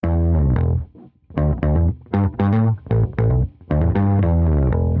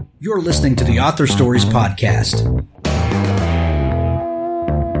You're listening to the Author Stories Podcast,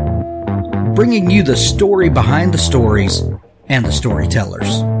 bringing you the story behind the stories and the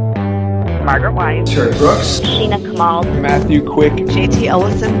storytellers. Margaret White, Terry Brooks, Sheena Kamal, Matthew Quick, JT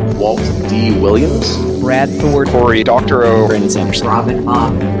Ellison, Walt D. Williams, Brad Thor, Corey Doctorow, Brandon Sanderson, Robin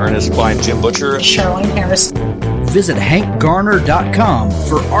Mom, Ernest Blind, Jim Butcher, Sherwin Harris. Visit hankgarner.com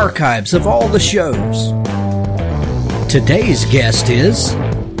for archives of all the shows. Today's guest is...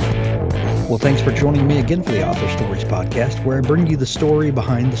 Well, thanks for joining me again for the Author Stories Podcast, where I bring you the story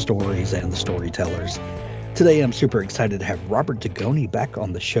behind the stories and the storytellers. Today, I'm super excited to have Robert Dugoni back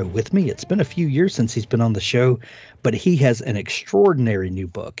on the show with me. It's been a few years since he's been on the show, but he has an extraordinary new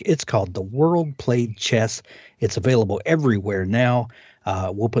book. It's called The World Played Chess. It's available everywhere now.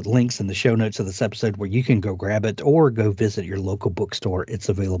 We'll put links in the show notes of this episode where you can go grab it or go visit your local bookstore. It's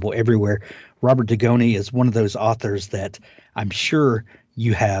available everywhere. Robert Dugoni is one of those authors that I'm sure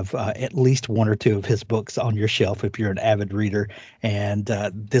you have at least one or two of his books on your shelf if you're an avid reader, and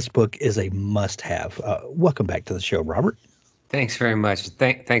this book is a must-have. Welcome back to the show, Robert. Thanks very much.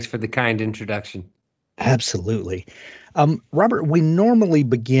 Thanks for the kind introduction. Absolutely. Robert, we normally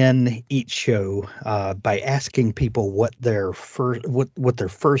begin each show by asking people what their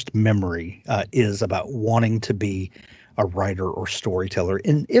first memory is about wanting to be a writer or storyteller.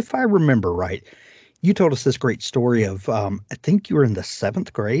 And if I remember right, you told us this great story of, I think you were in the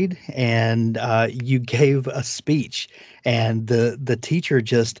 7th grade and you gave a speech, and the teacher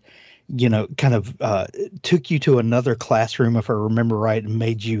just, kind of took you to another classroom, if I remember right, and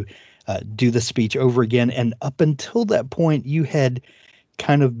made you do the speech over again. And up until that point, you had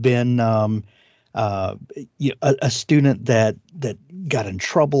kind of been a student that got in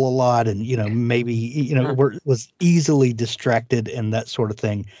trouble a lot, and maybe was easily distracted and that sort of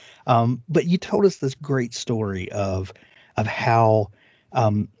thing. But you told us this great story of how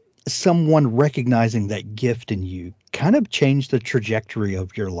someone recognizing that gift in you kind of changed the trajectory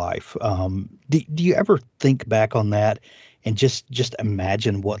of your life. Do you ever think back on that and just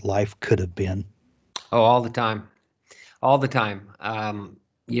imagine what life could have been? Oh, all the time. And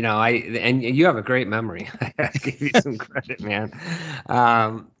you have a great memory. I have to give you some credit, man.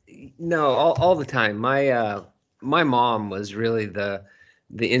 No, all the time. My mom was really the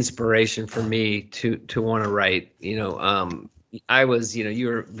inspiration for me to want to write. I was, you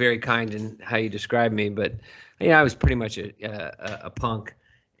were very kind in how you described me, but I was pretty much a punk,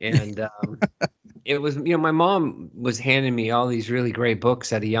 and it was, my mom was handing me all these really great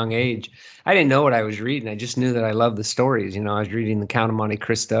books at a young age. I didn't know what I was reading. I just knew that I loved the stories. I was reading The Count of Monte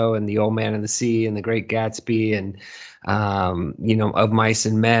Cristo and The Old Man and the Sea and The Great Gatsby and Of Mice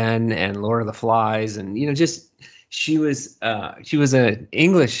and Men and Lord of the Flies, and she was an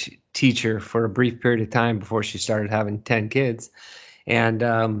English teacher for a brief period of time before she started having 10 kids.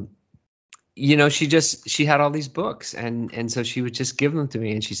 And, she had all these books, and so she would just give them to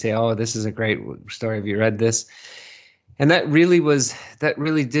me, and she'd say, "Oh, this is a great story. Have you read this?" And that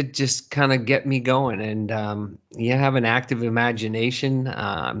really did just kind of get me going. And, have an active imagination.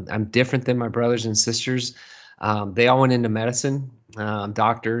 I'm different than my brothers and sisters. They all went into medicine,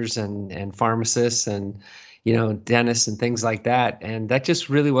 doctors and pharmacists and, dentists and things like that. And that just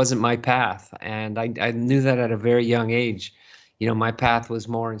really wasn't my path. And I knew that at a very young age. My path was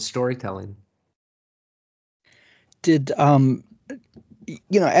more in storytelling. Did, as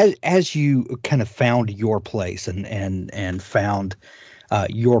you kind of found your place and found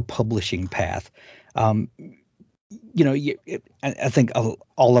your publishing path, I think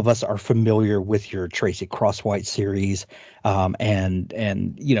all of us are familiar with your Tracy Crosswhite series,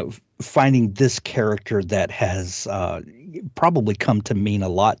 and finding this character that has probably come to mean a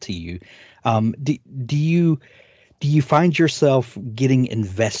lot to you. Do you find yourself getting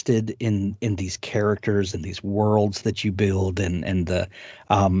invested in these characters and these worlds that you build, and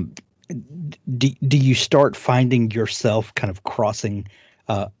do you start finding yourself kind of crossing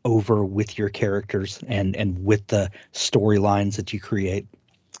over with your characters and with the storylines that you create?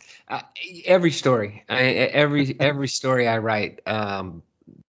 Every story, every story I write, that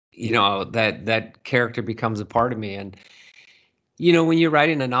character becomes a part of me. And when you're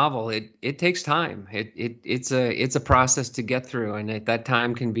writing a novel, it takes time. It's a process to get through, and that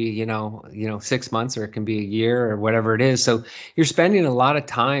time can be 6 months, or it can be a year, or whatever it is. So you're spending a lot of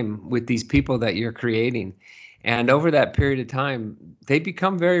time with these people that you're creating, and over that period of time, they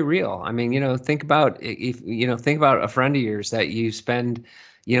become very real. I mean, think about a friend of yours that you spend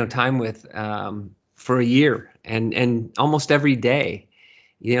time with for a year, and almost every day.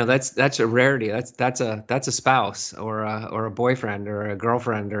 that's a rarity. That's a spouse or a boyfriend or a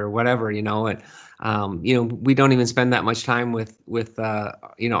girlfriend or whatever, and we don't even spend that much time with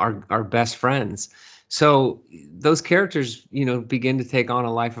our best friends. So those characters, begin to take on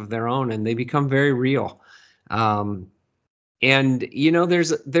a life of their own, and they become very real. And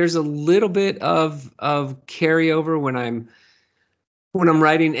there's a little bit of carryover when I'm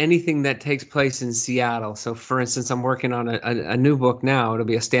writing anything that takes place in Seattle. So, for instance, I'm working on a new book now. It'll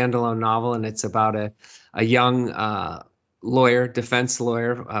be a standalone novel, and it's about a young defense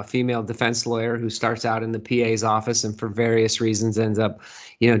lawyer, a female defense lawyer who starts out in the PA's office and for various reasons ends up,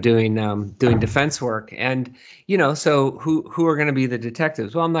 doing defense work. And, so who are going to be the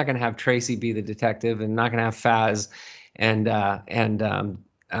detectives? Well, I'm not going to have Tracy be the detective, and not going to have Faz and Del,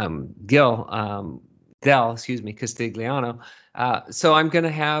 Castigliano. So I'm going to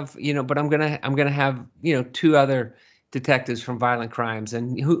have, but I'm going to have, two other detectives from violent crimes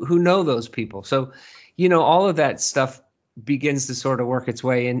and who know those people. So, all of that stuff begins to sort of work its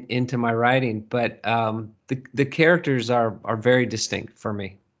way into my writing, but the characters are very distinct for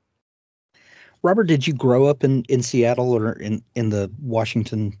me. Robert, did you grow up in Seattle or in the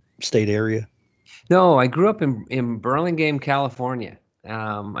Washington state area? No, I grew up in Burlingame, California.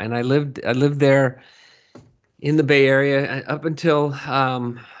 And I lived there in the Bay Area up until,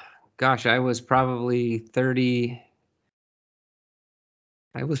 I was probably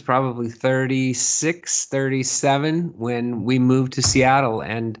 36, 37 when we moved to Seattle.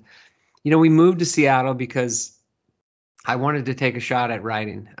 And, we moved to Seattle because I wanted to take a shot at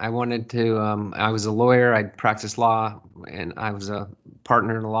writing. I wanted to, I was a lawyer. I practiced law, and I was a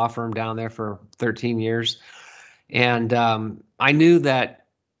partner in a law firm down there for 13 years. And I knew that,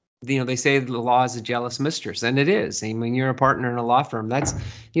 they say the law is a jealous mistress, and it is. I mean, you're a partner in a law firm. That's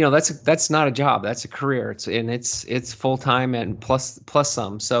not a job. That's a career. It's full time and plus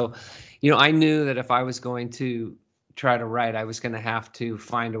some. So, I knew that if I was going to try to write, I was going to have to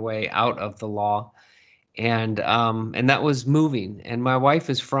find a way out of the law, and that was moving. And my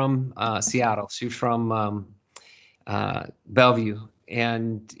wife is from Seattle. She's from Bellevue.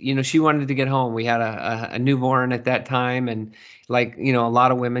 And, she wanted to get home. We had a newborn at that time. And like, a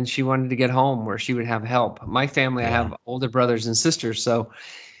lot of women, she wanted to get home where she would have help. My family, I have older brothers and sisters. So,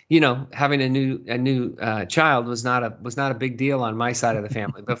 having a new child was not a big deal on my side of the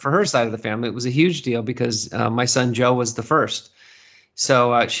family. But for her side of the family, it was a huge deal because my son Joe was the first.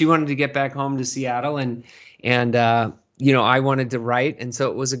 So she wanted to get back home to Seattle, and I wanted to write. And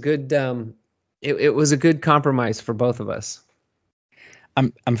so it was a good it was a good compromise for both of us.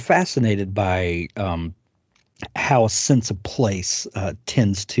 I'm fascinated by how a sense of place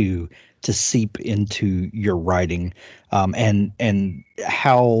tends to seep into your writing, and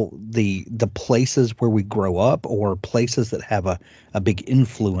how the places where we grow up or places that have a big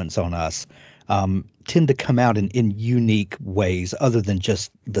influence on us tend to come out in unique ways other than just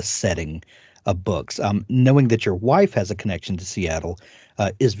the setting of books. Knowing that your wife has a connection to Seattle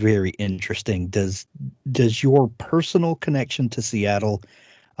is very interesting. Does your personal connection to Seattle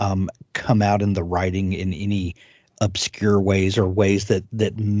come out in the writing in any obscure ways or ways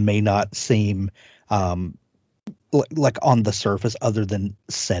that may not seem like on the surface other than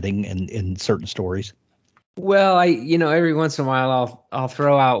setting in certain stories? Well, every once in a while I'll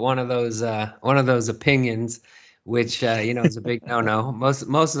throw out one of those opinions, which is a big no-no. Most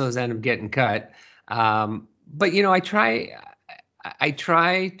of those end up getting cut. But I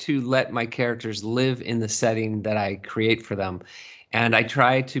try to let my characters live in the setting that I create for them, and I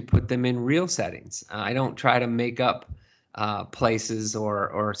try to put them in real settings. I don't try to make up places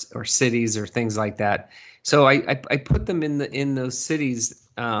or cities or things like that. So I put them in those cities,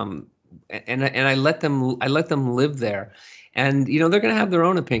 and I let them live there. And, they're going to have their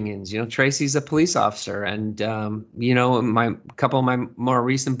own opinions. Tracy's a police officer, and, my couple of my more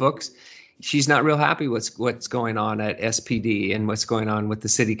recent books, she's not real happy what's going on at SPD and what's going on with the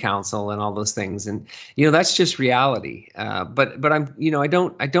city council and all those things. And, that's just reality. But I'm, I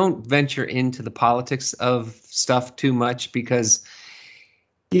don't venture into the politics of stuff too much because,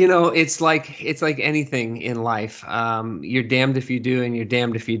 it's like anything in life. You're damned if you do and you're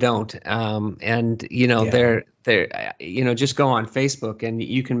damned if you don't. They're just go on Facebook and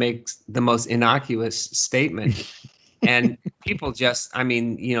you can make the most innocuous statement and people just,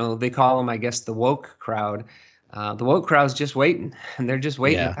 they call them, I guess, the woke crowd. The woke crowd's just waiting, and they're just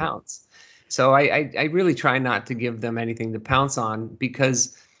waiting to pounce. So I really try not to give them anything to pounce on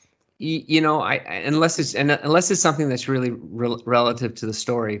because, unless it's something that's really relative to the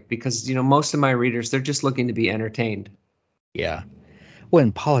story, because, most of my readers, they're just looking to be entertained. Yeah. Well,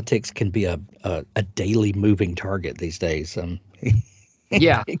 and politics can be a daily moving target these days.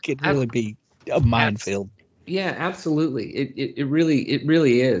 Yeah. It could really be a minefield. Yeah, absolutely. It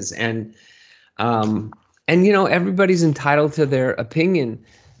really is. And everybody's entitled to their opinion,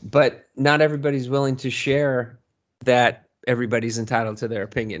 but not everybody's willing to share that everybody's entitled to their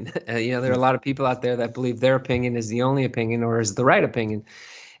opinion. There are a lot of people out there that believe their opinion is the only opinion or is the right opinion.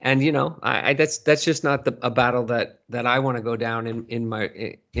 And I that's just not a battle that I want to go down in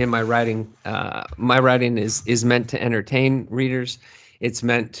my writing. My writing is meant to entertain readers. It's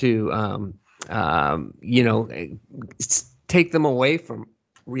meant to take them away from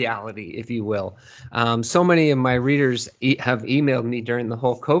reality, if you will. So many of my readers have emailed me during the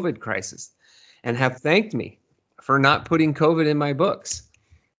whole COVID crisis and have thanked me for not putting COVID in my books.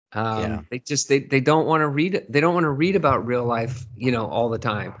 They don't want to read it. They don't want to read about real life, all the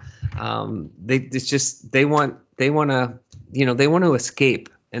time. They want to escape.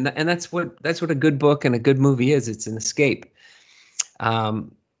 And that's what a good book and a good movie is. It's an escape.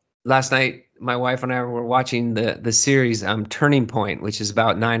 Last night, my wife and I were watching the series Turning Point, which is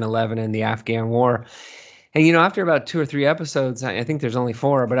about 9/11 and the Afghan War. And, after about 2 or 3 episodes, I think there's only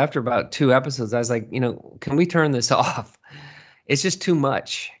 4, but after about 2 episodes, I was like, can we turn this off? It's just too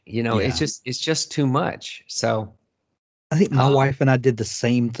much, it's just too much. So I think my wife and I did the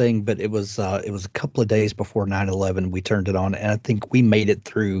same thing, but it was a couple of days before 9/11 we turned it on, and I think we made it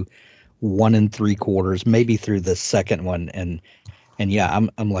through 1 3/4, maybe through the second one, and yeah,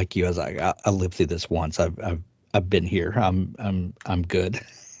 I'm like you. I was like, I lived through this once. I've been here. I'm good.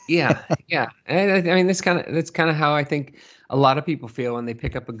 Yeah. And I mean, that's kind of how I think a lot of people feel when they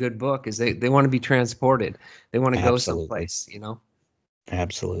pick up a good book. Is they want to be transported. They want to go someplace.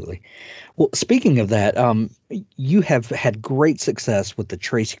 Absolutely. Well, speaking of that, you have had great success with the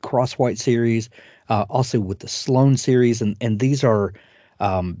Tracy Crosswhite series, also with the Sloan series, and these are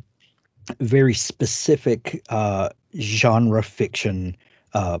very specific genre fiction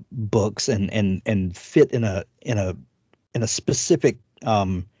books and fit in a specific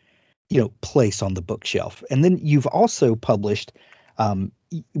place on the bookshelf. And then you've also published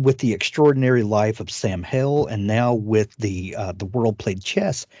with The Extraordinary Life of Sam Hell, and now with the World Played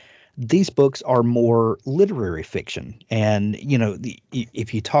Chess. These books are more literary fiction, and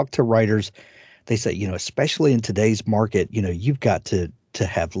if you talk to writers, they say especially in today's market, you've got to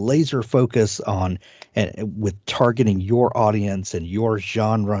have laser focus on with targeting your audience and your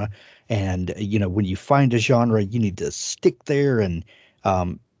genre, and when you find a genre, you need to stick there, and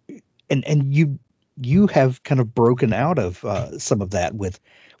you have kind of broken out of some of that with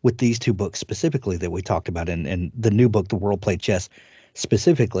these 2 books specifically that we talked about, and the new book, The World Played Chess,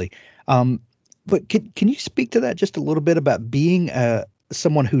 specifically. But can you speak to that just a little bit about being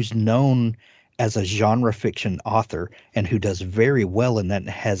someone who's known as a genre fiction author and who does very well in that and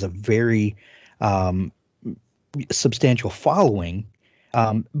has a very substantial following,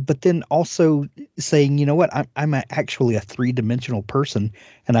 but then also saying, I'm actually a 3-dimensional person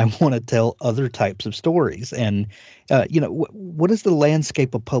and I want to tell other types of stories. And, what is the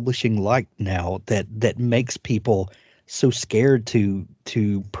landscape of publishing like now that makes people so scared to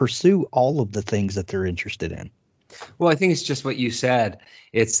pursue all of the things that they're interested in? Well, I think it's just what you said.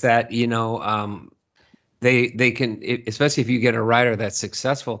 It's that, they can, especially if you get a writer that's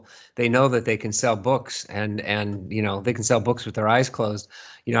successful, they know that they can sell books and they can sell books with their eyes closed.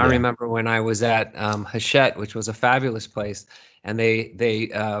 I remember when I was at Hachette, which was a fabulous place, and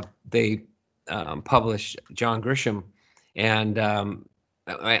they published John Grisham, and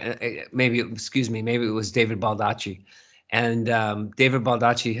maybe it was David Baldacci, and David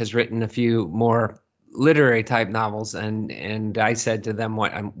Baldacci has written a few more literary type novels, and I said to them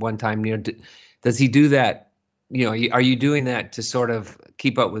one time, does he do that? Are you doing that to sort of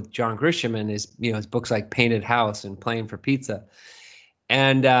keep up with John Grisham and his books like Painted House and Playing for Pizza?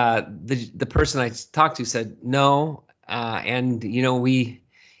 And the person I talked to said no, and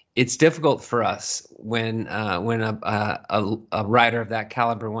it's difficult for us when a writer of that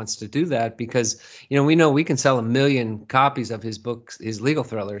caliber wants to do that, because we know we can sell 1 million copies of his books, his legal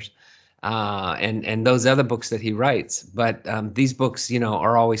thrillers, and those other books that he writes, but these books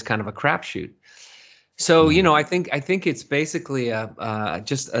are always kind of a crapshoot. So I think it's basically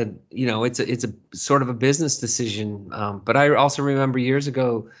it's a sort of a business decision. But I also remember years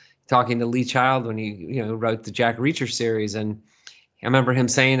ago talking to Lee Child when he wrote the Jack Reacher series, and I remember him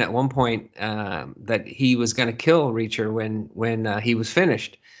saying at one point that he was going to kill Reacher when he was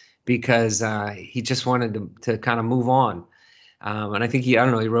finished, because he just wanted to kind of move on. And I think he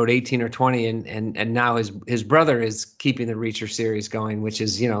wrote 18 or 20, and now his brother is keeping the Reacher series going, which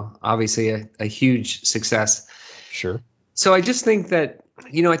is, obviously a huge success. Sure. So I just think that,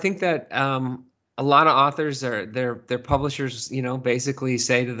 a a lot of authors are their publishers, basically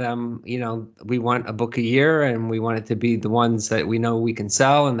say to them, we want a book a year and we want it to be the ones that we know we can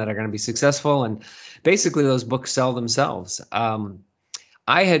sell and that are going to be successful. And basically those books sell themselves.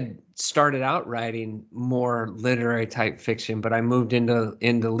 I had started out writing more literary type fiction, but I moved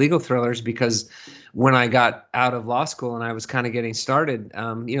into legal thrillers because when I got out of law school and I was kind of getting started,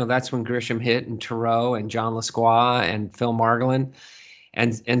 that's when Grisham hit, and Thoreau and John LaSquaw and Phil Margolin.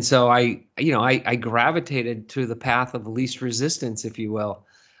 And so I gravitated to the path of least resistance, if you will.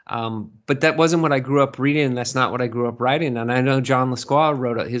 But that wasn't what I grew up reading, and that's not what I grew up writing. And I know John LaSquaw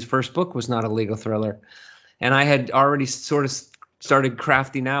wrote his first book was not a legal thriller. And I had already sort of started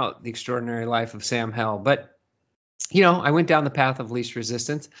crafting out The Extraordinary Life of Sam Hell. But, I went down the path of least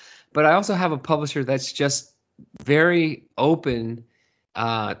resistance. But I also have a publisher that's just very open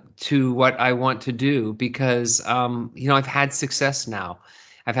to what I want to do because, I've had success now.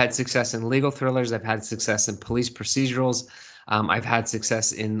 I've had success in legal thrillers. I've had success in police procedurals. I've had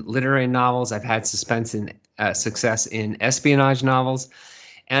success in literary novels. I've had success in espionage novels.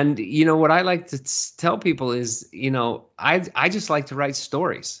 And, what I like to tell people is, I just like to write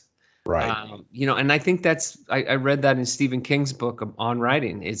stories. Right. And I think I read that in Stephen King's book on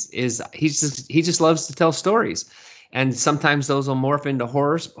writing is he just loves to tell stories. And sometimes those will morph into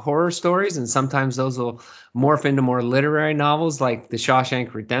horror stories, and sometimes those will morph into more literary novels like The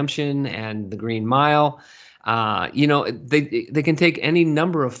Shawshank Redemption and The Green Mile. They can take any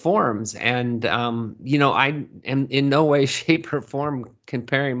number of forms. And, I am in no way, shape, or form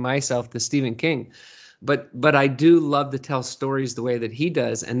comparing myself to Stephen King. But I do love to tell stories the way that he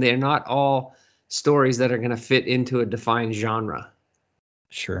does, and they're not all stories that are going to fit into a defined genre.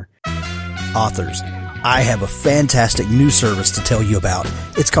 Sure. Authors, I have a fantastic new service to tell you about.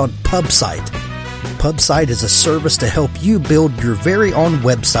 It's called PubSite. PubSite is a service to help you build your very own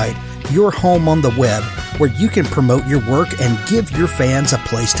website, your home on the web, where you can promote your work and give your fans a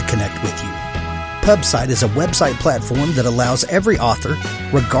place to connect with you. PubSite is a website platform that allows every author,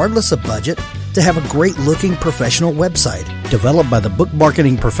 regardless of budget, to have a great-looking professional website developed by the book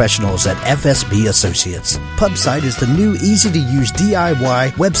marketing professionals at FSB Associates. PubSite is the new, easy-to-use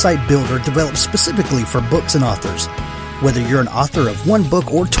DIY website builder developed specifically for books and authors. Whether you're an author of one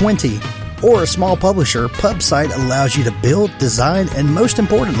book or 20, or a small publisher, PubSite allows you to build, design, and most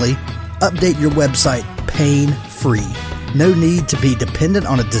importantly, update your website pain-free. No need to be dependent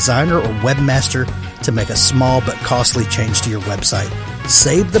on a designer or webmaster to make a small but costly change to your website.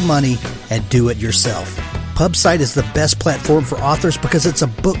 Save the money and do it yourself. PubSite is the best platform for authors because it's a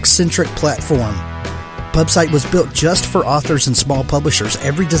book-centric platform. PubSite was built just for authors and small publishers.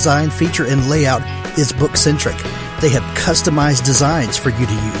 Every design, feature, and layout is book-centric. They have customized designs for you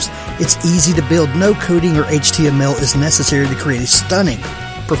to use. It's easy to build. No coding or HTML is necessary to create a stunning,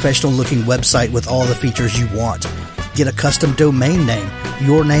 professional-looking website with all the features you want. Get a custom domain name,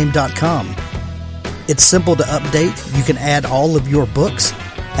 yourname.com. It's simple to update. You can add all of your books,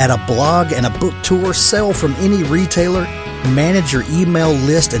 add a blog and a book tour, sell from any retailer, manage your email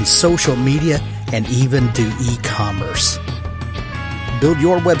list and social media, and even do e-commerce. Build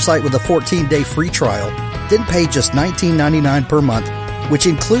your website with a 14-day free trial, then pay just $19.99 per month, which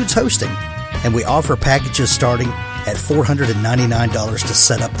includes hosting, and we offer packages starting at $499 to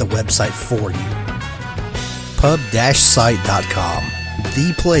set up the website for you. Pub-site.com,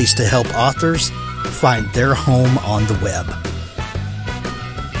 the place to help authors find their home on the web.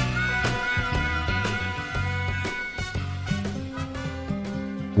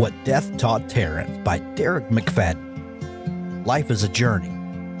 What Death Taught Terrence by Derek McFadden. Life is a journey.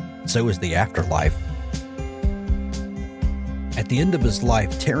 So is the afterlife. At the end of his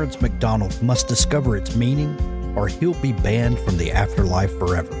life, Terrence McDonald must discover its meaning, or he'll be banned from the afterlife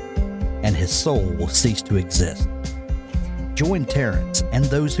forever, and his soul will cease to exist. Join Terrence and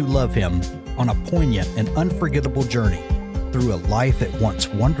those who love him on a poignant and unforgettable journey through a life at once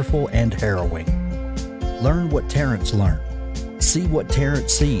wonderful and harrowing. Learn what Terrence learned. See what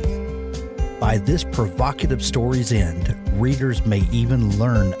Terrence sees. By this provocative story's end, readers may even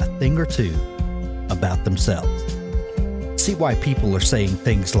learn a thing or two about themselves. See why people are saying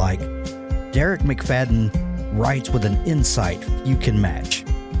things like, Derek McFadden writes with an insight few can match.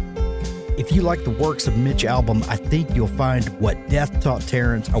 If you like the works of Mitch Albom, I think you'll find What Death Taught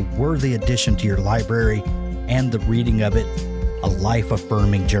Terrence a worthy addition to your library, and the reading of it a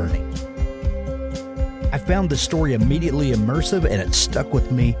life-affirming journey. I found the story immediately immersive, and it stuck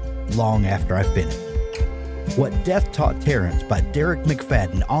with me long after I finished. What Death Taught Terrence by Derek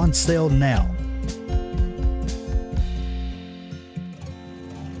McFadden, on sale now.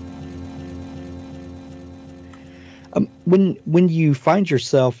 When you find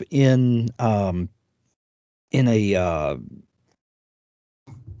yourself in a a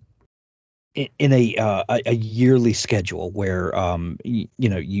yearly schedule where I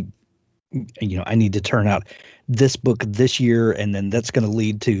need to turn out this book this year, and then that's going to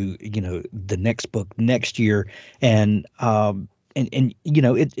lead to the next book next year, and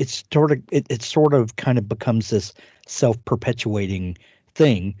it's sort of kind of becomes this self-perpetuating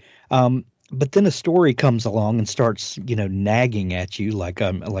thing. But then a story comes along and starts, nagging at you, like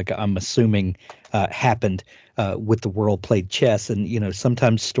I'm assuming happened with The World Played Chess. And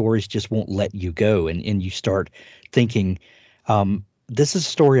sometimes stories just won't let you go, and you start thinking, this is a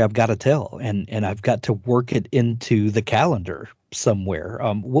story I've got to tell, and I've got to work it into the calendar somewhere.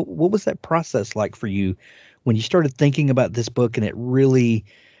 What was that process like for you when you started thinking about this book, and it really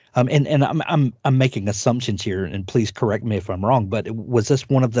and I'm making assumptions here, and please correct me if I'm wrong, but was this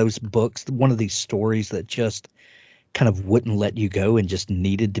one of those books, one of these stories that just kind of wouldn't let you go and just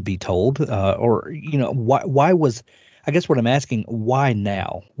needed to be told? Or why was, I guess what I'm asking, why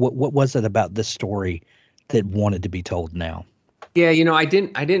now? What was it about this story that wanted to be told now? Yeah, I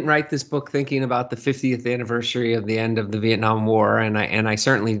didn't write this book thinking about the 50th anniversary of the end of the Vietnam War, and I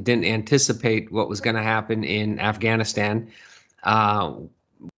certainly didn't anticipate what was going to happen in Afghanistan. And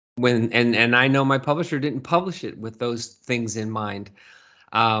I know my publisher didn't publish it with those things in mind.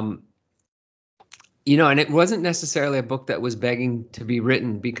 And it wasn't necessarily a book that was begging to be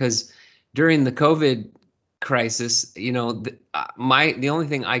written, because during the COVID crisis, the only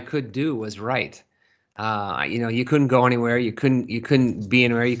thing I could do was write. You couldn't go anywhere. You couldn't be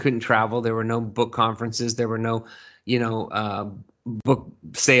anywhere. You couldn't travel. There were no book conferences. There were no, book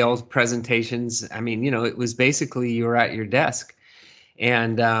sales presentations. I mean, it was basically you were at your desk.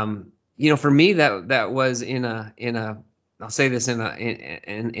 And, for me, that was in a I'll say this in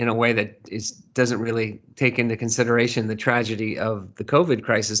a way that doesn't really take into consideration the tragedy of the COVID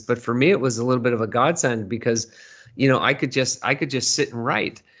crisis. But for me, it was a little bit of a godsend, because, I could just sit and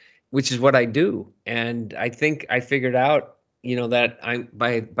write, which is what I do. And I think I figured out, that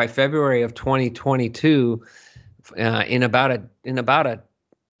by February of 2022, in about a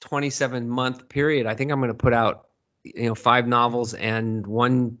 27-month period, I think I'm going to put out 5 novels and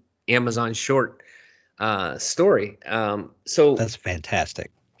 1 Amazon short story. So that's fantastic.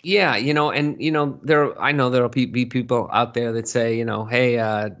 Yeah, I know there'll be people out there that say, hey,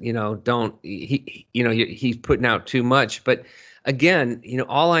 don't he's putting out too much. But again,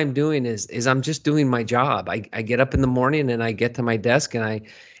 all I'm doing is I'm just doing my job. I get up in the morning and I get to my desk and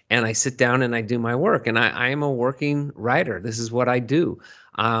I sit down and I do my work, and I am a working writer. This is what I do.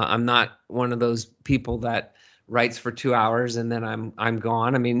 I'm not one of those people that writes for 2 hours and then I'm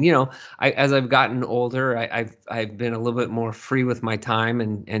gone. I mean, as I've gotten older, I've been a little bit more free with my time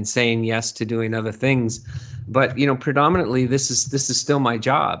and saying yes to doing other things. But predominantly this is still my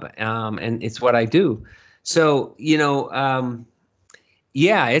job, and it's what I do. So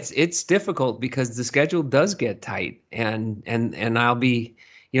yeah, it's difficult because the schedule does get tight, and I'll be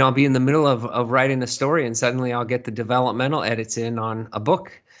in the middle of writing a story, and suddenly I'll get the developmental edits in on a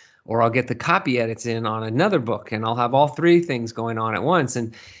book, or I'll get the copy edits in on another book, and I'll have all 3 things going on at once.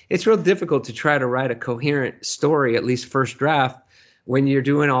 And it's real difficult to try to write a coherent story, at least first draft, when you're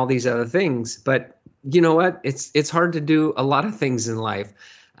doing all these other things. But you know what? It's hard to do a lot of things in life.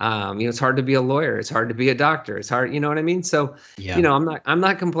 It's hard to be a lawyer. It's hard to be a doctor. It's hard, you know what I mean? So, yeah. I'm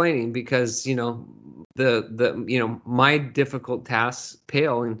not complaining, because, my difficult tasks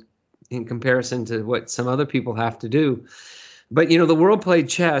pale in comparison to what some other people have to do. But, The World Played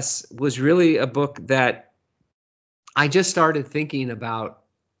Chess was really a book that I just started thinking about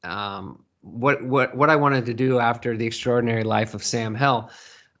what I wanted to do after The Extraordinary Life of Sam Hell,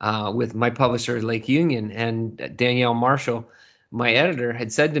 with my publisher, Lake Union, and Danielle Marshall, my editor,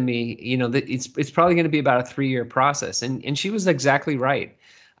 had said to me, that it's probably going to be about a 3-year process. And she was exactly right.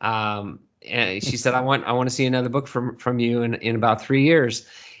 And she said, I want to see another book from you in about 3 years.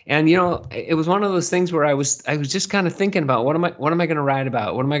 And, it was one of those things where I was just kind of thinking about what am I going to write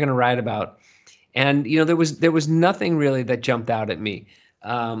about? What am I going to write about? And, there was nothing really that jumped out at me.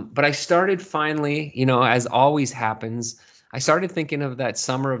 But I started finally, as always happens, I started thinking of that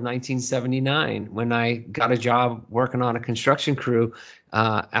summer of 1979 when I got a job working on a construction crew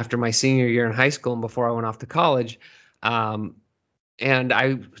after my senior year in high school and before I went off to college. And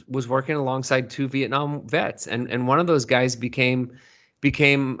I was working alongside 2 Vietnam vets, and one of those guys became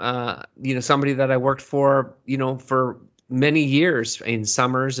somebody that I worked for many years in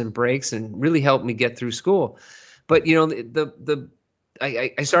summers and breaks, and really helped me get through school. But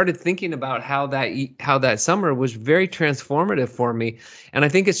I started thinking about how that summer was very transformative for me, and I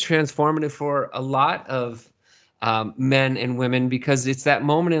think it's transformative for a lot of men and women, because it's that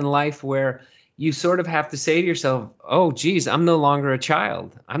moment in life where you sort of have to say to yourself, oh, geez, I'm no longer a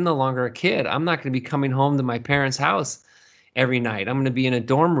child. I'm no longer a kid. I'm not going to be coming home to my parents' house every night. I'm going to be in a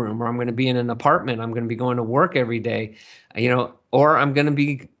dorm room, or I'm going to be in an apartment. I'm going to be going to work every day, or I'm going to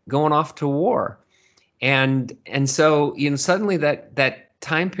be going off to war. And so, suddenly that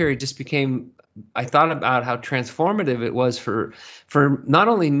time period just became, I thought about how transformative it was for not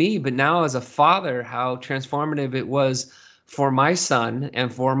only me, but now as a father, how transformative it was for my son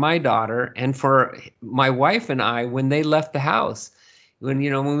and for my daughter and for my wife and I when they left the house.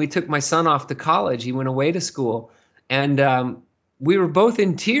 When we took my son off to college, he went away to school, and we were both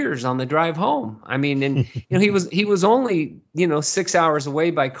in tears on the drive home. I mean, and he was only 6 hours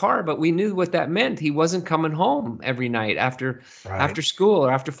away by car, but we knew what that meant. He wasn't coming home every night after school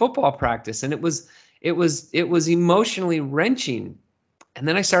or after football practice, and it was emotionally wrenching. And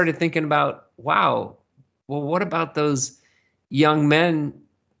then I started thinking about, wow, well, what about those young men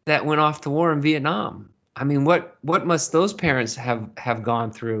that went off to war in Vietnam? I mean, what must those parents have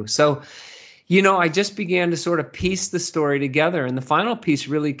gone through? So, I just began to sort of piece the story together. And the final piece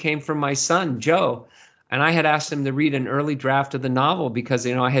really came from my son, Joe. And I had asked him to read an early draft of the novel because,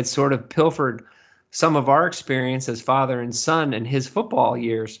 I had sort of pilfered some of our experience as father and son in his football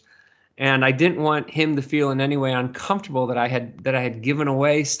years. And I didn't want him to feel in any way uncomfortable that I had given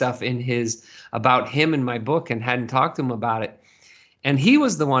away stuff about him in my book and hadn't talked to him about it. And he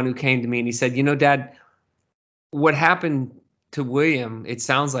was the one who came to me and he said, Dad, what happened to William, it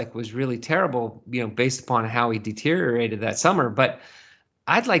sounds like, was really terrible, based upon how he deteriorated that summer. But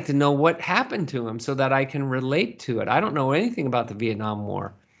I'd like to know what happened to him so that I can relate to it. I don't know anything about the Vietnam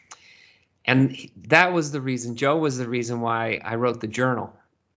War. And that was the reason, Joe was the reason why I wrote the journal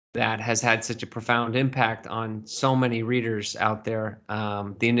that has had such a profound impact on so many readers out there.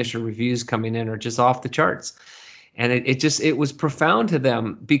 The initial reviews coming in are just off the charts. And it was profound to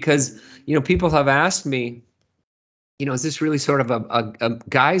them because, people have asked me, is this really sort of a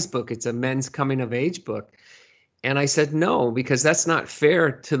guy's book? It's a men's coming of age book. And I said, no, because that's not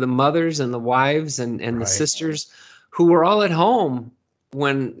fair to the mothers and the wives and the sisters who were all at home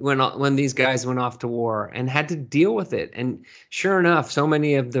when these guys went off to war and had to deal with it. And sure enough, so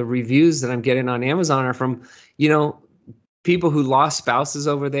many of the reviews that I'm getting on Amazon are from, people who lost spouses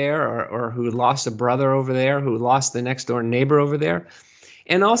over there or who lost a brother over there, who lost the next door neighbor over there.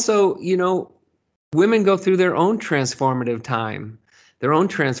 And also, women go through their own transformative time, their own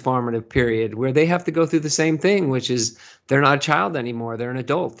transformative period where they have to go through the same thing, which is they're not a child anymore. They're an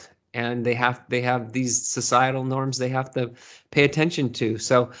adult, and they have these societal norms they have to pay attention to.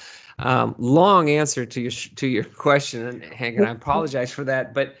 So long answer to your question, Hank, and I apologize for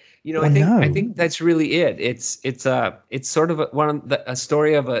that. But I think that's really it. It's sort of a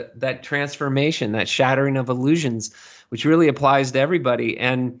story of that transformation, that shattering of illusions, which really applies to everybody.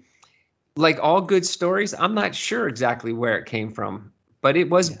 And like all good stories, I'm not sure exactly where it came from, but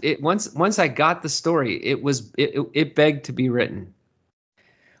once I got the story, it begged to be written.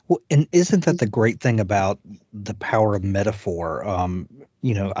 Well, and isn't that the great thing about the power of metaphor? I'm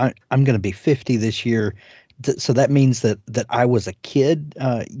going to be 50 this year. So that means that I was a kid,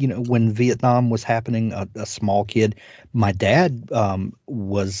 when Vietnam was happening, a small kid. My dad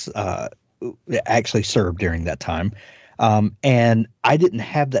was actually served during that time. And I didn't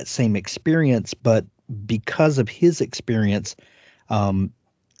have that same experience, but because of his experience,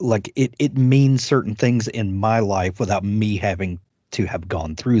 it means certain things in my life without me having to have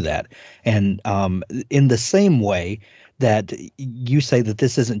gone through that. And in the same way that you say that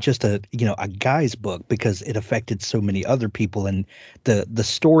this isn't just a guy's book because it affected so many other people, and the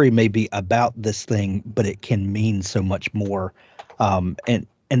story may be about this thing, but it can mean so much more. And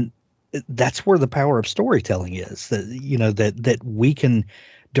that's where the power of storytelling is, that we can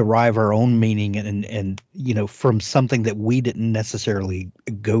derive our own meaning and from something that we didn't necessarily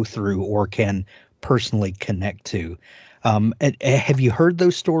go through or can personally connect to. And have you heard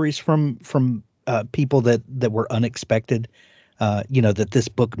those stories from people that were unexpected, that this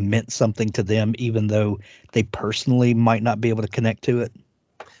book meant something to them, even though they personally might not be able to connect to it?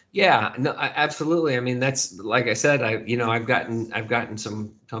 Yeah, no, absolutely. I mean, that's, like I said, I've gotten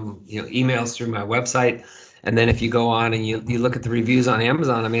some emails through my website, and then if you go on and you look at the reviews on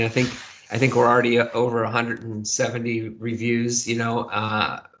Amazon, I mean, I think we're already over 170 reviews,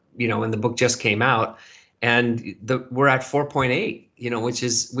 when the book just came out, and we're at 4.8, which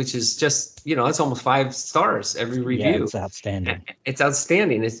is just, it's almost 5 stars every review. Yeah, it's outstanding. It's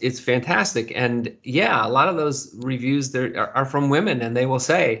outstanding. It's fantastic. And yeah, a lot of those reviews there are from women, and they will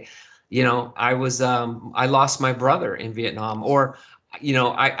say, I lost my brother in Vietnam, or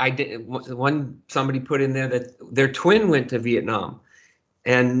I did one, somebody put in there that their twin went to Vietnam,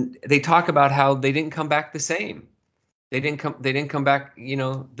 and they talk about how they didn't come back the same. They didn't come back,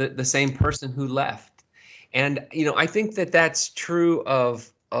 the same person who left. And, I think that that's true of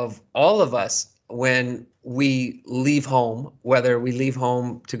all of us when we leave home, whether we leave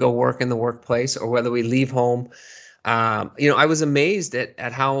home to go work in the workplace or whether we leave home. I was amazed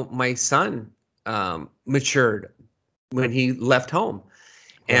at how my son matured when he left home.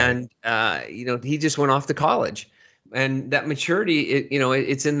 And, he just went off to college. And that maturity,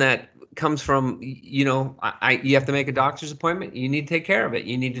 it's in that comes from, you have to make a doctor's appointment. You need to take care of it.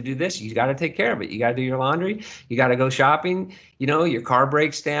 You need to do this. You got to take care of it. You got to do your laundry. You got to go shopping. Your car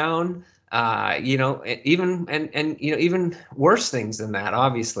breaks down. Even worse things than that,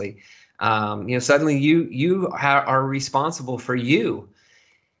 obviously. Suddenly you are responsible for you.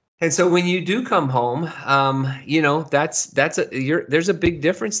 And so when you do come home, there's a big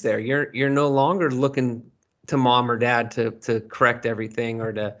difference there. You're no longer looking to mom or dad to correct everything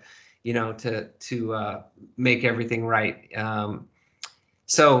or to make everything right. I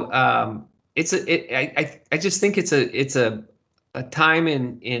just think it's a time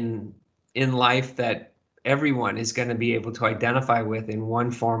in life that everyone is going to be able to identify with in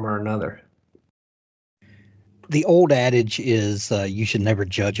one form or another. The old adage is you should never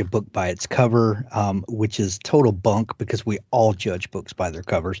judge a book by its cover, which is total bunk because we all judge books by their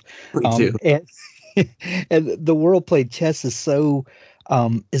covers. We do. And the World Played Chess is so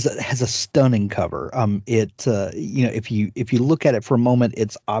has a stunning cover. If you look at it for a moment,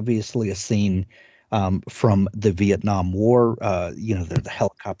 it's obviously a scene from the Vietnam War. There are the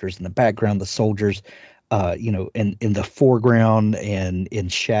helicopters in the background, the soldiers, in the foreground and in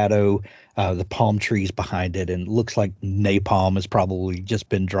shadow, the palm trees behind it, and it looks like napalm has probably just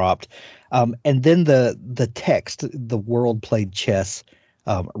been dropped. And then the text, "The World Played Chess,"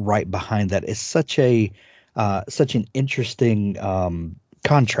 right behind that is such an interesting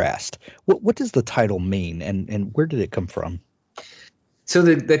contrast. What does the title mean, and where did it come from? So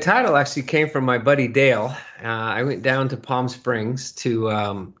the title actually came from my buddy Dale. I went down to Palm Springs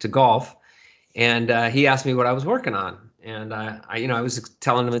to golf, and he asked me what I was working on, and I was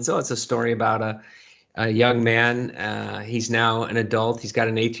telling him it's a story about a young man. He's now an adult. He's got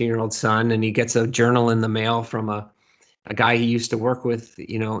an 18-year-old son, and he gets a journal in the mail from a guy he used to work with,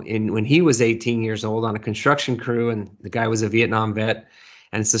 when he was 18 years old on a construction crew, and the guy was a Vietnam vet.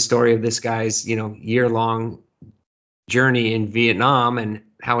 And it's the story of this guy's, year-long journey in Vietnam and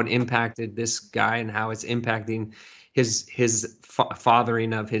how it impacted this guy and how it's impacting his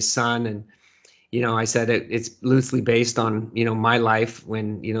fathering of his son. And, I said it's loosely based on, my life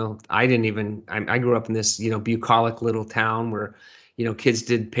when, I grew up in this, bucolic little town where, kids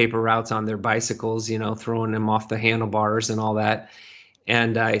did paper routes on their bicycles, throwing them off the handlebars and all that.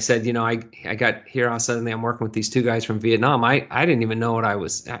 And I said, I got here all suddenly I'm working with these two guys from Vietnam. I didn't even know I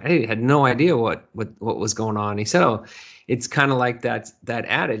had no idea what was going on. He said, oh, it's kind of like that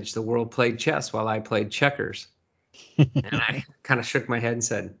adage, the world played chess while I played checkers. And I kind of shook my head and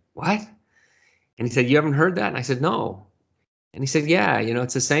said, what? And he said, you haven't heard that? And I said, no. And he said, yeah,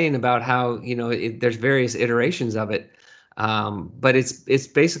 it's a saying about how, there's various iterations of it. But it's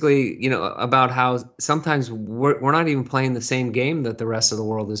basically, about how sometimes we're not even playing the same game that the rest of the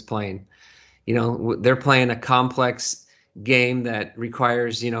world is playing. They're playing a complex game that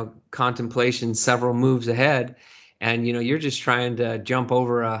requires, contemplation several moves ahead. And, you're just trying to jump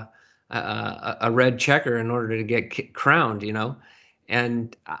over a red checker in order to get crowned,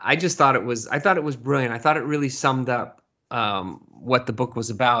 And I thought it was brilliant. I thought it really summed up what the book was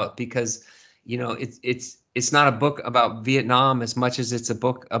about, because, it's not a book about Vietnam as much as it's a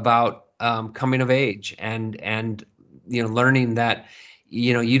book about coming of age and learning that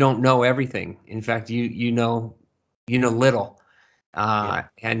you don't know everything. In fact, you know little,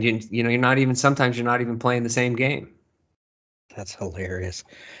 and you're not even playing the same game. That's hilarious.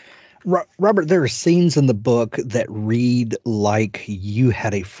 Robert, there are scenes in the book that read like you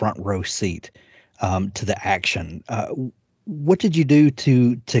had a front row seat to the action. What did you do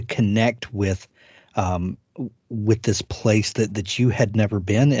to connect with this place that you had never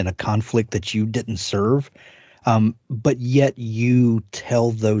been in, a conflict that you didn't serve, but yet you tell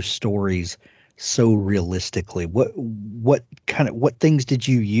those stories so realistically? What things did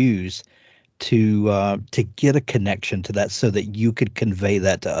you use to get a connection to that so that you could convey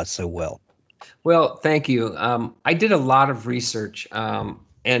that to us so well? Well, thank you. I did a lot of research, and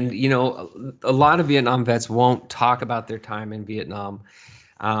a lot of Vietnam vets won't talk about their time in Vietnam.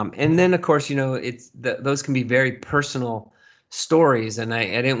 And then, of course, those can be very personal stories, and I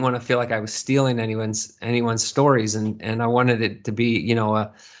didn't want to feel like I was stealing anyone's stories, and I wanted it to be, you know,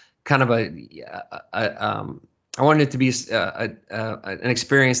 a kind of I wanted it to be an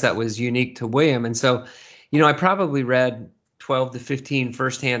experience that was unique to William. And so, you know, I probably read 12 to 15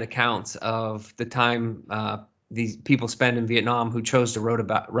 firsthand accounts of the time these people spend in Vietnam who chose to write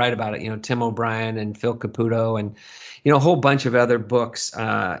about it. You know, Tim O'Brien and Phil Caputo, and you know, a whole bunch of other books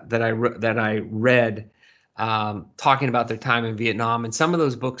that I read talking about their time in Vietnam. And some of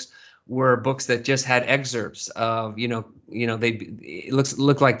those books were books that just had excerpts of, it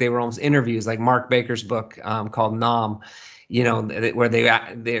looked like they were almost interviews, like Mark Baker's book called Nam, you know, where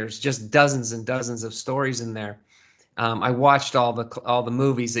there's just dozens and dozens of stories in there. I watched all the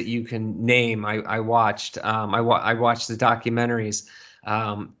movies that you can name. I watched the documentaries,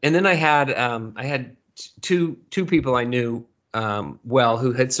 and then I had two people I knew well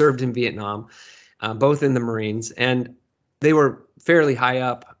who had served in Vietnam, both in the Marines, and they were fairly high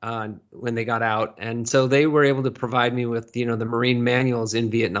up when they got out, and so they were able to provide me with, you know, the Marine manuals in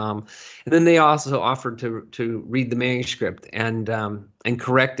Vietnam, and then they also offered to read the manuscript and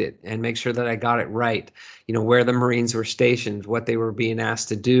correct it and make sure that I got it right. You know, where the Marines were stationed, what they were being asked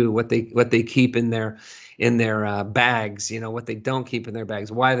to do, what they keep in their bags, you know, what they don't keep in their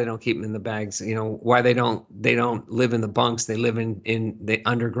bags, why they don't keep them in the bags, you know, why they don't live in the bunks, they live in the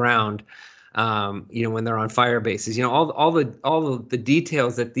underground. You know, when they're on fire bases, you know, all the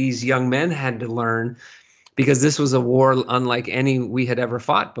details that these young men had to learn, because this was a war unlike any we had ever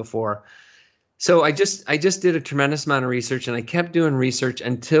fought before. So I just did a tremendous amount of research, and I kept doing research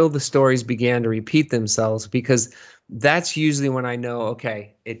until the stories began to repeat themselves, because that's usually when I know,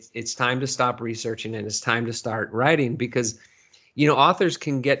 okay, it's time to stop researching and it's time to start writing, because, you know, authors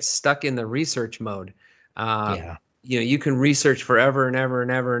can get stuck in the research mode. You know, you can research forever and ever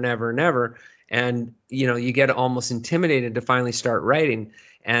and ever and ever and ever, and you know, you get almost intimidated to finally start writing.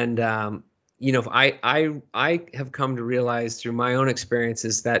 And you know, I have come to realize through my own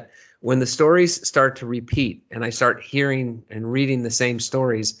experiences that when the stories start to repeat and I start hearing and reading the same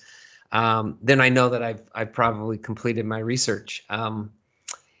stories, then I know that I've probably completed my research. And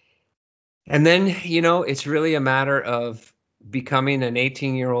then, you know, it's really a matter of becoming an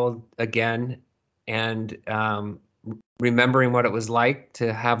 18-year-old again, and remembering what it was like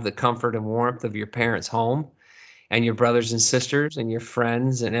to have the comfort and warmth of your parents' home and your brothers and sisters and your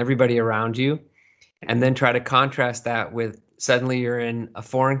friends and everybody around you. And then try to contrast that with suddenly you're in a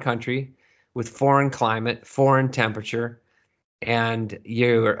foreign country with foreign climate, foreign temperature, and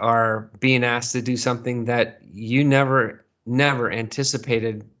you are being asked to do something that you never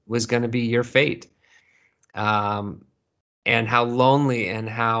anticipated was going to be your fate. And how lonely and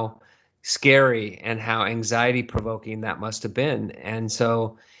how scary and how anxiety provoking that must have been. And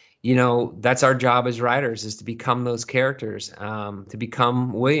so, you know, that's our job as writers, is to become those characters, to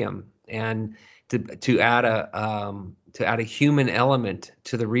become William, and to add a human element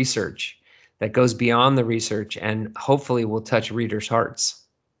to the research that goes beyond the research and hopefully will touch readers' hearts.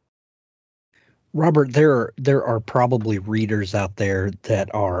 Robert, there are probably readers out there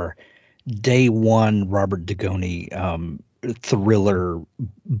that are day one Robert Dugoni thriller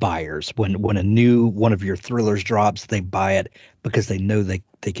buyers. When a new one of your thrillers drops, they buy it because they know they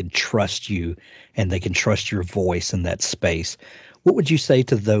can trust you and they can trust your voice in that space. What would you say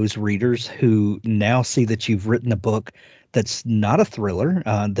to those readers who now see that you've written a book that's not a thriller,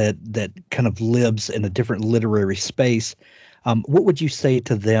 that kind of lives in a different literary space? What would you say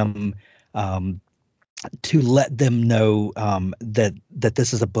to them to let them know that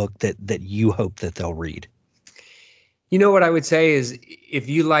this is a book that you hope that they'll read? You know, what I would say is, if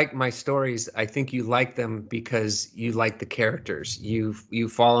you like my stories, I think you like them because you like the characters. You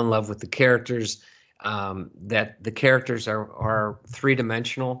fall in love with the characters, that the characters are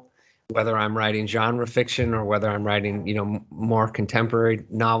three-dimensional, whether I'm writing genre fiction or whether I'm writing, you know, more contemporary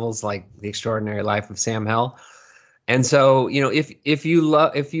novels like The Extraordinary Life of Sam Hell. And so, you know, if you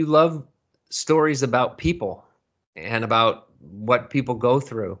love stories about people and about what people go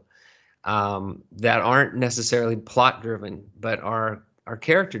through, that aren't necessarily plot driven, but are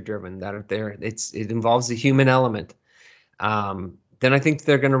character driven, that are there, it involves the human element, then I think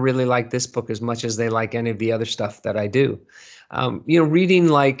they're going to really like this book as much as they like any of the other stuff that I do. You know, reading,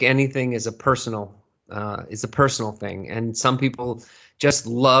 like anything, is a personal thing, and some people just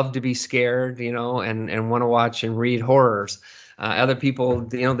love to be scared, you know, and want to watch and read horrors. Other people,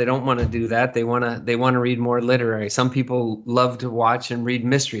 you know, they don't want to do that. They want to read more literary. Some people love to watch and read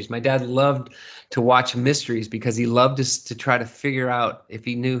mysteries. My dad loved to watch mysteries because he loved to try to figure out if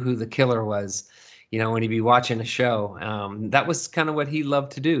he knew who the killer was, you know, when he'd be watching a show. That was kind of what he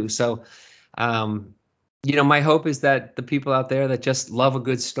loved to do. So My hope is that the people out there that just love a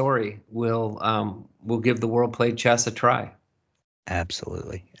good story will give the World Played Chess a try.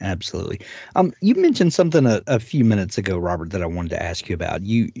 Absolutely. You mentioned something a few minutes ago, Robert, that I wanted to ask you about.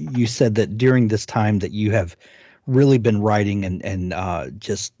 You said that during this time that you have really been writing and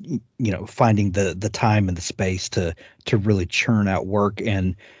just finding the time and the space to really churn out work.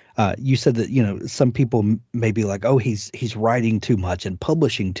 And you said that some people may be like, oh, he's writing too much and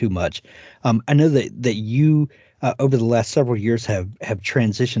publishing too much. I know that you over the last several years have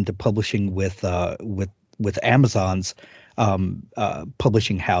transitioned to publishing with Amazon's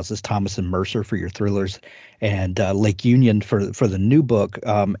publishing houses, Thomas and Mercer for your thrillers, and Lake Union for the new book,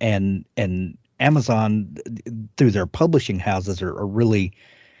 and Amazon through their publishing houses are really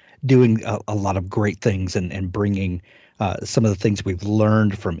doing a lot of great things and bringing some of the things we've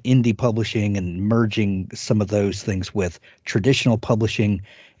learned from indie publishing and merging some of those things with traditional publishing,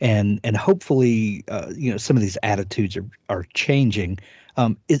 and hopefully some of these attitudes are changing.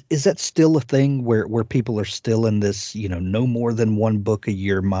 Is that still a thing where people are still in this no more than one book a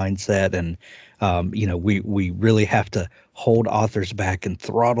year mindset, and we really have to hold authors back and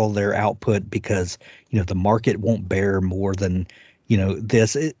throttle their output because the market won't bear more than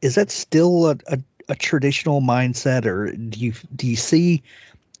this? Is that still a traditional mindset, or do you see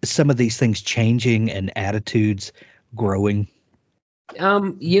some of these things changing and attitudes growing?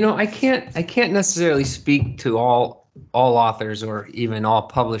 I can't necessarily speak to all authors or even all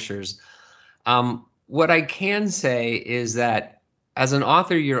publishers. What I can say is that as an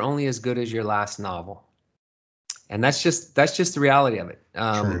author, you're only as good as your last novel, and that's just the reality of it.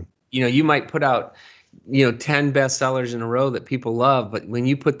 True. You might put out 10 bestsellers in a row that people love, but when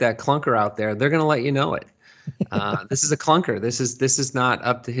you put that clunker out there, they're going to let you know it. This is a clunker. This is not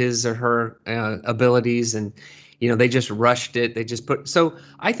up to his or her abilities, and they just rushed it. They just put. So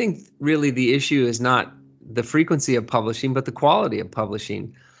I think really the issue is not the frequency of publishing, but the quality of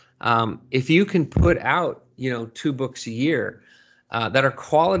publishing. If you can put out 2 books a year that are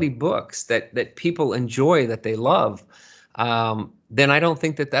quality books that people enjoy, that they love, then I don't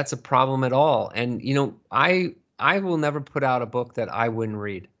think that that's a problem at all. And I will never put out a book that I wouldn't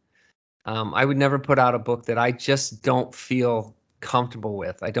read. I would never put out a book that I just don't feel comfortable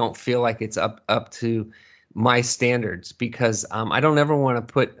with. I don't feel like it's up to my standards, because I don't ever want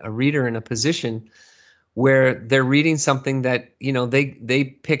to put a reader in a position where they're reading something that they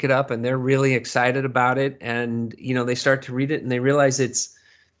pick it up and they're really excited about it, and they start to read it and they realize it's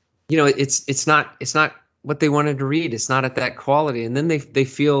not what they wanted to read. It's not at that quality, and then they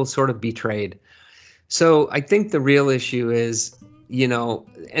feel sort of betrayed. So I think the real issue is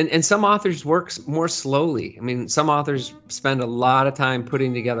and some authors work more slowly. I mean, some authors spend a lot of time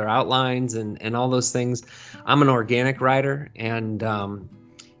putting together outlines and all those things. I'm an organic writer, and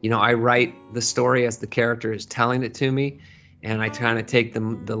I write the story as the character is telling it to me, and I kind of take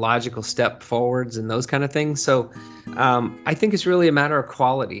the logical step forwards and those kind of things. So I think it's really a matter of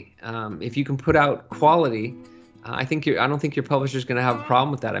quality. If you can put out quality, I don't think your publisher's going to have a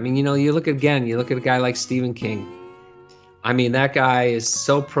problem with that. I mean, you look at a guy like Stephen King. I mean, that guy is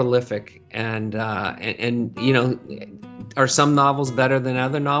so prolific, and are some novels better than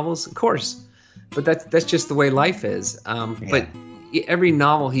other novels? Of course, but that's just the way life is. But every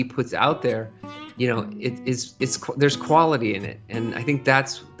novel he puts out there, there's quality in it, and I think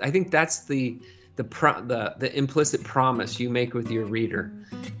that's the implicit promise you make with your reader,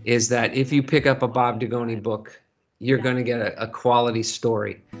 is that if you pick up a Bob Dugoni book, you're going to get a quality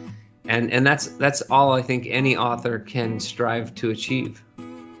story. And that's all I think any author can strive to achieve.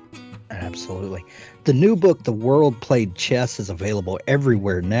 Absolutely. The new book, The World Played Chess, is available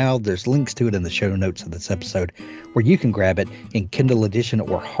everywhere now. There's links to it in the show notes of this episode, where you can grab it in Kindle edition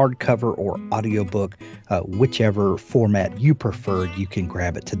or hardcover or audiobook, whichever format you prefer. You can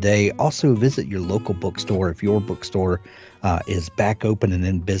grab it today. Also, visit your local bookstore. If your bookstore is back open and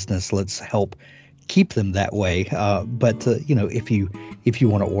in business, let's help keep them that way. But if you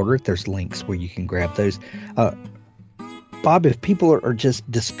want to order it, there's links where you can grab those. Bob, if people are just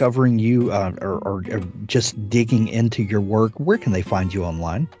discovering you or just digging into your work, where can they find you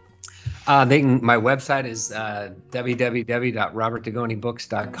online? My website is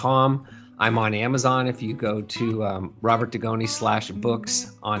www.robertdugonibooks.com. I'm on Amazon. If you go to Robert Dugoni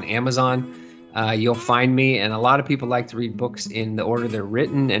 /books on Amazon, you'll find me. And a lot of people like to read books in the order they're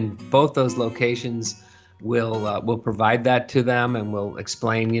written, and both those locations will provide that to them, and we'll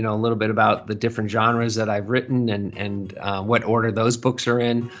explain a little bit about the different genres that I've written and what order those books are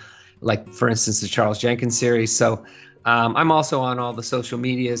in, like for instance the Charles Jenkins series. So I'm also on all the social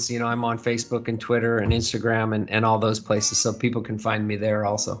medias. I'm on Facebook and Twitter and Instagram and all those places, so people can find me there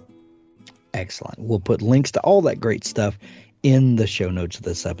also. Excellent. We'll put links to all that great stuff in the show notes of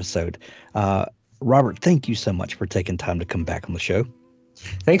this episode. Robert, thank you so much for taking time to come back on the show.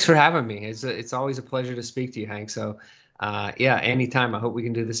 Thanks for having me. It's always a pleasure to speak to you, Hank. So, yeah, anytime. I hope we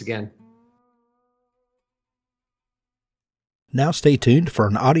can do this again. Now stay tuned for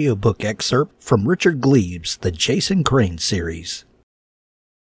an audiobook excerpt from Richard Gleaves' The Jason Crane series.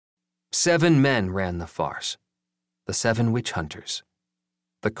 7 men ran the farce. The 7 witch hunters.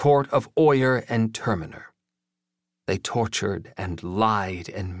 The court of Oyer and Terminer. They tortured and lied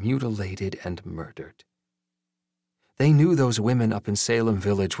and mutilated and murdered. They knew those women up in Salem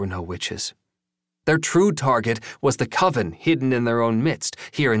Village were no witches. Their true target was the coven hidden in their own midst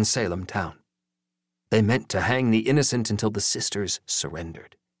here in Salem town. They meant to hang the innocent until the sisters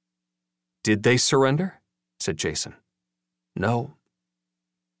surrendered. Did they surrender? Said Jason. No.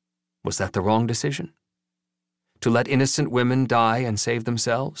 Was that the wrong decision? To let innocent women die and save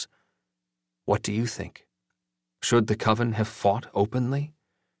themselves? What do you think? Should the coven have fought openly?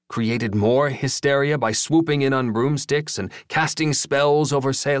 Created more hysteria by swooping in on broomsticks and casting spells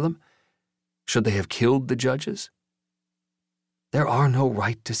over Salem? Should they have killed the judges? There are no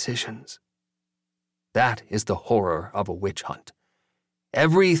right decisions. That is the horror of a witch hunt.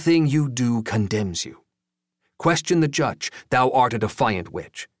 Everything you do condemns you. Question the judge, thou art a defiant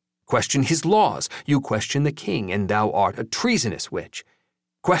witch. Question his laws, you question the king, and thou art a treasonous witch.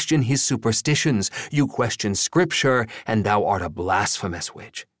 Question his superstitions, you question scripture, and thou art a blasphemous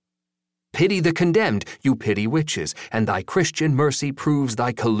witch. Pity the condemned, you pity witches, and thy Christian mercy proves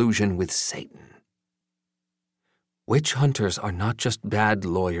thy collusion with Satan. Witch hunters are not just bad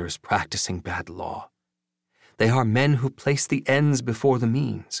lawyers practicing bad law. They are men who place the ends before the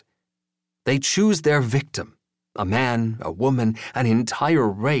means. They choose their victim, a man, a woman, an entire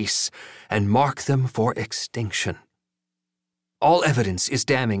race, and mark them for extinction. All evidence is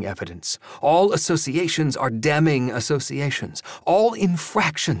damning evidence. All associations are damning associations. All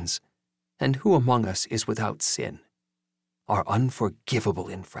infractions, and who among us is without sin, are unforgivable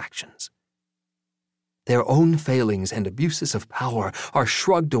infractions. Their own failings and abuses of power are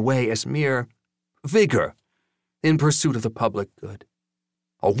shrugged away as mere vigor in pursuit of the public good.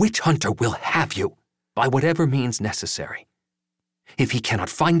 A witch hunter will have you, by whatever means necessary. If he cannot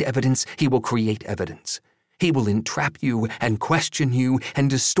find evidence, he will create evidence. He will entrap you and question you and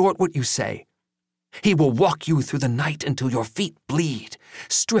distort what you say. He will walk you through the night until your feet bleed,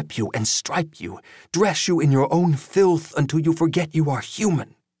 strip you and stripe you, dress you in your own filth until you forget you are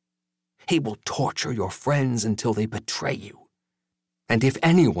human. He will torture your friends until they betray you. And if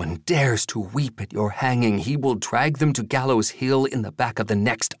anyone dares to weep at your hanging, he will drag them to Gallows Hill in the back of the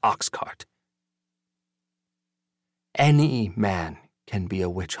next ox cart. Any man can be a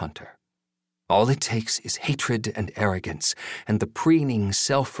witch hunter. All it takes is hatred and arrogance and the preening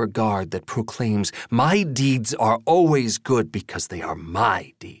self-regard that proclaims, my deeds are always good because they are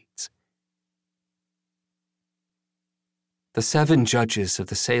my deeds. The 7 judges of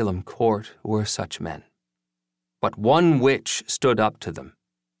the Salem court were such men. But one witch stood up to them.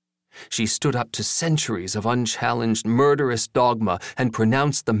 She stood up to centuries of unchallenged murderous dogma and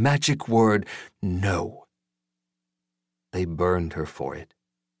pronounced the magic word, no. They burned her for it.